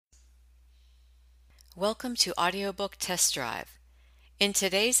Welcome to Audiobook Test Drive. In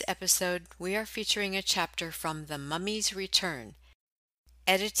today's episode, we are featuring a chapter from The Mummy's Return,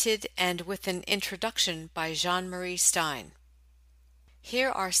 edited and with an introduction by Jean-Marie Stein. Here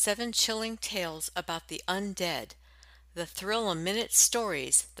are 7 chilling tales about the undead, the thrill-a-minute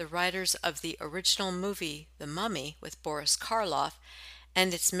stories the writers of the original movie The Mummy with Boris Karloff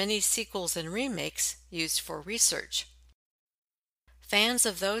and its many sequels and remakes used for research. Fans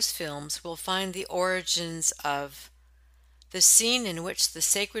of those films will find the origins of the scene in which the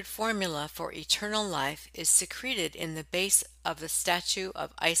sacred formula for eternal life is secreted in the base of the statue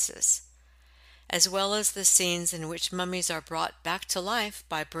of Isis, as well as the scenes in which mummies are brought back to life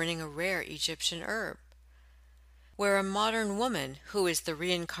by burning a rare Egyptian herb, where a modern woman, who is the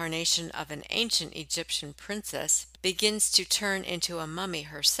reincarnation of an ancient Egyptian princess, begins to turn into a mummy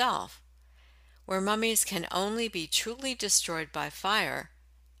herself, where mummies can only be truly destroyed by fire,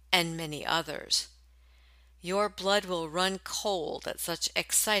 and many others. Your blood will run cold at such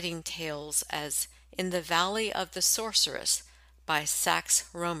exciting tales as In the Valley of the Sorceress by Sax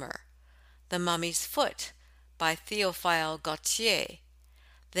Rohmer, The Mummy's Foot by Théophile Gautier,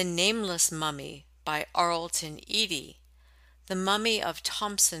 The Nameless Mummy by Arlton Eady, The Mummy of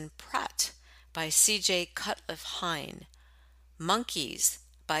Thompson Pratt by C.J. Cutcliffe Hine, Monkeys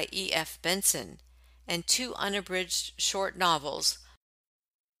by E.F. Benson, and 2 unabridged short novels,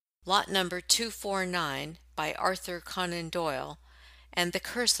 Lot Number 249 by Arthur Conan Doyle, and The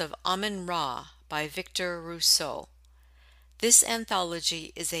Curse of Amun-Ra by Victor Rousseau. This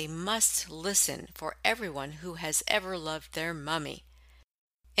anthology is a must-listen for everyone who has ever loved their mummy.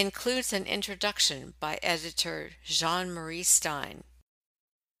 Includes an introduction by editor Jean-Marie Stein.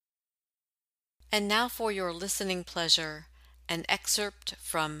 And now for your listening pleasure, an excerpt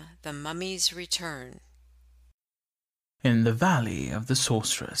from The Mummy's Return. In the Valley of the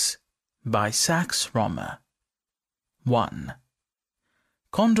Sorceress by Sax Rohmer. 1.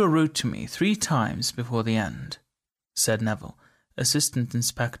 Condor wrote to me 3 times before the end, said Neville, Assistant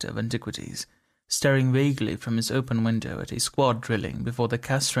Inspector of Antiquities, staring vaguely from his open window at a squad drilling before the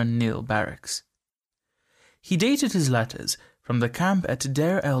Kasran Nil barracks. He dated his letters from the camp at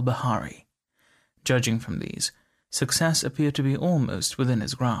Deir el-Bahari. Judging from these, success appeared to be almost within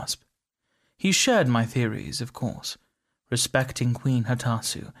his grasp. He shared my theories, of course, respecting Queen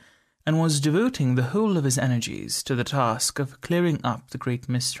Hatasou, and was devoting the whole of his energies to the task of clearing up the great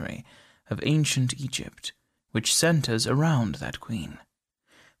mystery of ancient Egypt, which centers around that queen.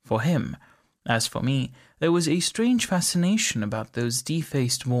 For him, as for me, there was a strange fascination about those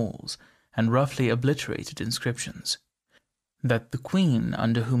defaced walls and roughly obliterated inscriptions. That the queen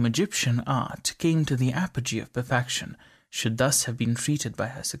under whom Egyptian art came to the apogee of perfection should thus have been treated by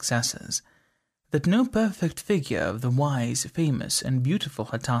her successors, that no perfect figure of the wise, famous, and beautiful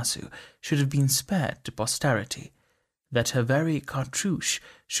Hatasou should have been spared to posterity, that her very cartouche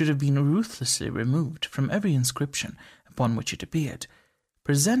should have been ruthlessly removed from every inscription upon which it appeared,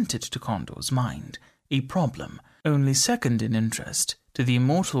 presented to Condor's mind a problem only second in interest to the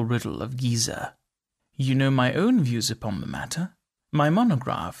immortal riddle of Giza. You know my own views upon the matter. My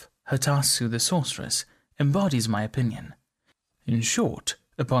monograph, Hatasou the Sorceress, embodies my opinion. In short,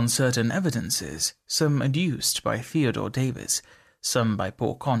 upon certain evidences, some adduced by Theodore Davis, some by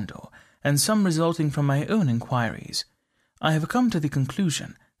poor Condor, and some resulting from my own inquiries, I have come to the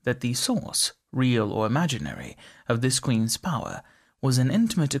conclusion that the source, real or imaginary, of this queen's power was an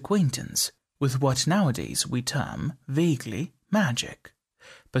intimate acquaintance with what nowadays we term, vaguely, magic.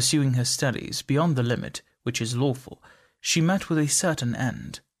 Pursuing her studies beyond the limit which is lawful, she met with a certain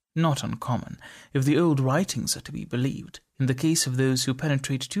end, not uncommon, if the old writings are to be believed, in the case of those who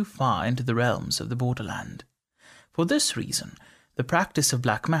penetrate too far into the realms of the borderland. For this reason, the practice of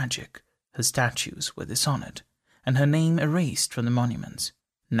black magic, her statues were dishonoured, and her name erased from the monuments.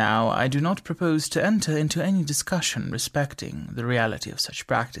 Now, I do not propose to enter into any discussion respecting the reality of such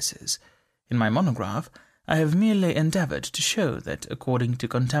practices. In my monograph, I have merely endeavoured to show that, according to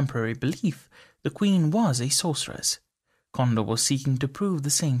contemporary belief, the queen was a sorceress. Condor was seeking to prove the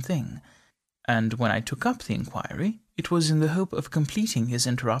same thing, and when I took up the inquiry, it was in the hope of completing his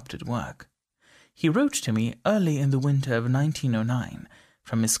interrupted work. He wrote to me early in the winter of 1909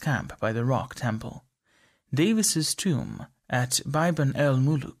 from his camp by the Rock Temple. Davis's tomb at Biban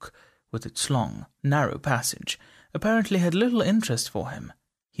el-Muluk, with its long, narrow passage, apparently had little interest for him.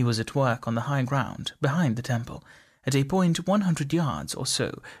 He was at work on the high ground behind the temple, at a point 100 yards or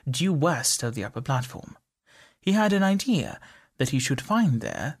so due west of the upper platform. He had an idea that he should find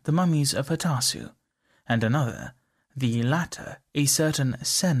there the mummies of Hatasou, and another, the latter a certain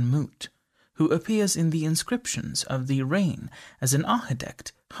Sen-Mut, who appears in the inscriptions of the reign as an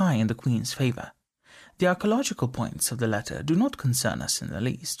architect high in the queen's favour. The archaeological points of the letter do not concern us in the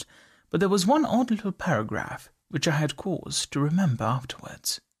least, but there was one odd little paragraph which I had cause to remember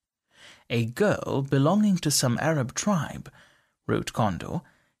afterwards. "A girl belonging to some Arab tribe," wrote Kondo,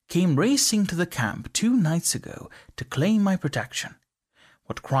 "came racing to the camp 2 nights ago to claim my protection.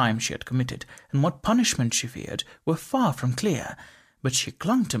 What crime she had committed and what punishment she feared were far from clear, but she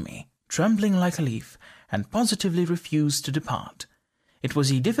clung to me, trembling like a leaf, and positively refused to depart. It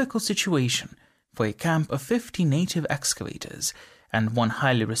was a difficult situation, for a camp of 50 native excavators and one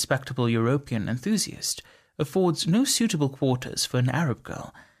highly respectable European enthusiast affords no suitable quarters for an Arab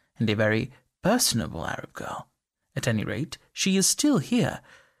girl, and a very personable Arab girl. At any rate, she is still here.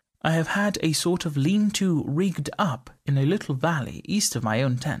 I have had a sort of lean-to rigged up in a little valley east of my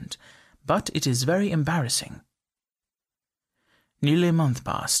own tent, but it is very embarrassing." Nearly a month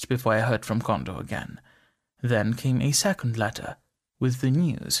passed before I heard from Kondo again. Then came a second letter, with the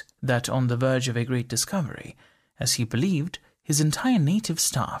news that on the verge of a great discovery, as he believed, his entire native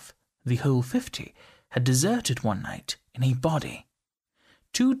staff, the whole 50, had deserted one night in a body.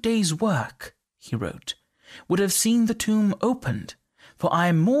 2 days' work, he wrote, would have seen the tomb opened, for I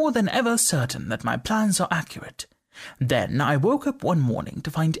am more than ever certain that my plans are accurate. Then I woke up one morning to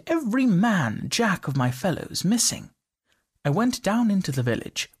find every man jack of my fellows missing. I went down into the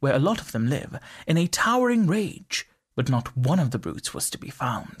village, where a lot of them live, in a towering rage, but not one of the brutes was to be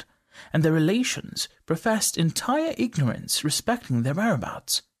found, and their relations professed entire ignorance respecting their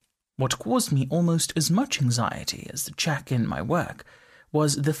whereabouts. What caused me almost as much anxiety as the check in my work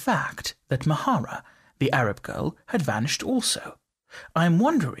was the fact that Mahara, the Arab girl, had vanished also. I am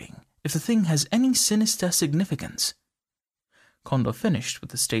wondering if the thing has any sinister significance." Kondo finished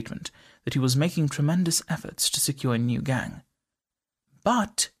with the statement that he was making tremendous efforts to secure a new gang.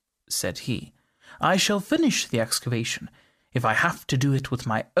 "But," said he, "I shall finish the excavation if I have to do it with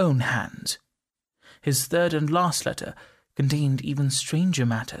my own hands." His third and last letter contained even stranger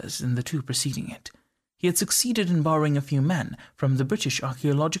matters than the 2 preceding it. He had succeeded in borrowing a few men from the British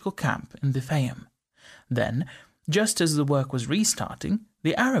archaeological camp in the Fayum. Then, just as the work was restarting,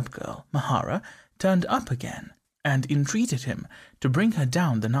 the Arab girl, Mahara, turned up again and entreated him to bring her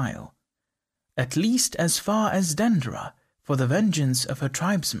down the Nile, "at least as far as Dendera, for the vengeance of her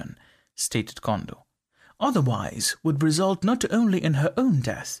tribesmen," stated Kondo. "Otherwise would result not only in her own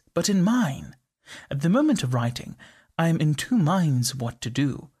death, but in mine. At the moment of writing, I am in 2 minds what to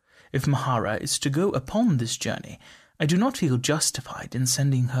do. If Mahara is to go upon this journey, I do not feel justified in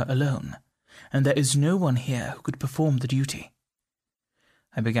sending her alone, and there is no one here who could perform the duty."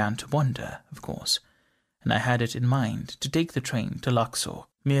 I began to wonder, of course, and I had it in mind to take the train to Luxor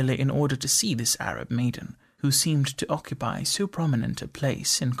merely in order to see this Arab maiden, who seemed to occupy so prominent a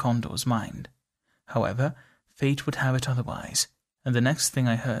place in Kondo's mind. However, fate would have it otherwise, and the next thing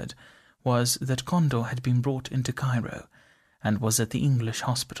I heard was that Kondo had been brought into Cairo and was at the English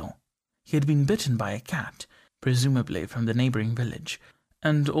hospital. He had been bitten by a cat, presumably from the neighbouring village,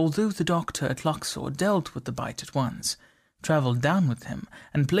 and although the doctor at Luxor dealt with the bite at once, travelled down with him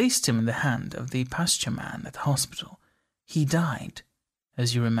and placed him in the hand of the pasture man at the hospital, he died,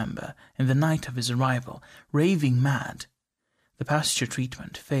 as you remember, in the night of his arrival, raving mad. The pasture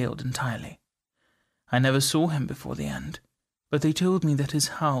treatment failed entirely. I never saw him before the end, but they told me that his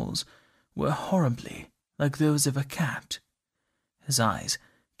howls were horribly like those of a cat. His eyes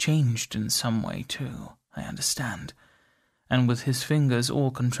changed in some way too, I understand, and with his fingers all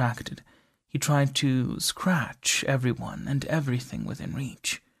contracted, he tried to scratch everyone and everything within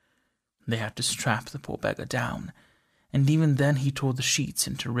reach. They had to strap the poor beggar down, and even then he tore the sheets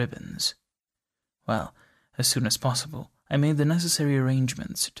into ribbons. Well, as soon as possible, I made the necessary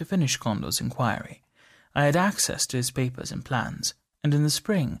arrangements to finish Kondo's inquiry. I had access to his papers and plans, and in the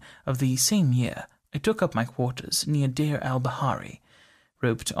spring of the same year I took up my quarters near Deir el-Bahari,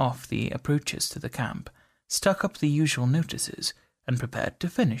 roped off the approaches to the camp, stuck up the usual notices, and prepared to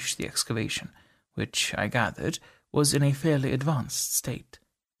finish the excavation, which, I gathered, was in a fairly advanced state.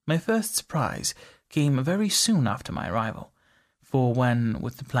 My first surprise came very soon after my arrival, for when,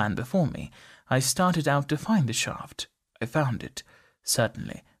 with the plan before me, I started out to find the shaft, I found it,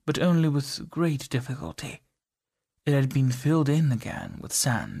 certainly, but only with great difficulty. It had been filled in again with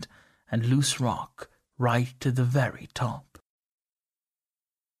sand and loose rock right to the very top.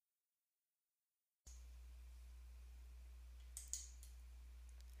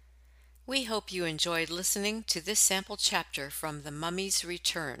 We hope you enjoyed listening to this sample chapter from The Mummy's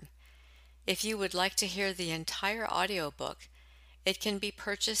Return. If you would like to hear the entire audiobook, it can be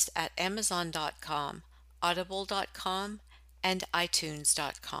purchased at Amazon.com, Audible.com, and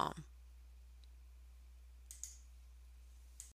iTunes.com.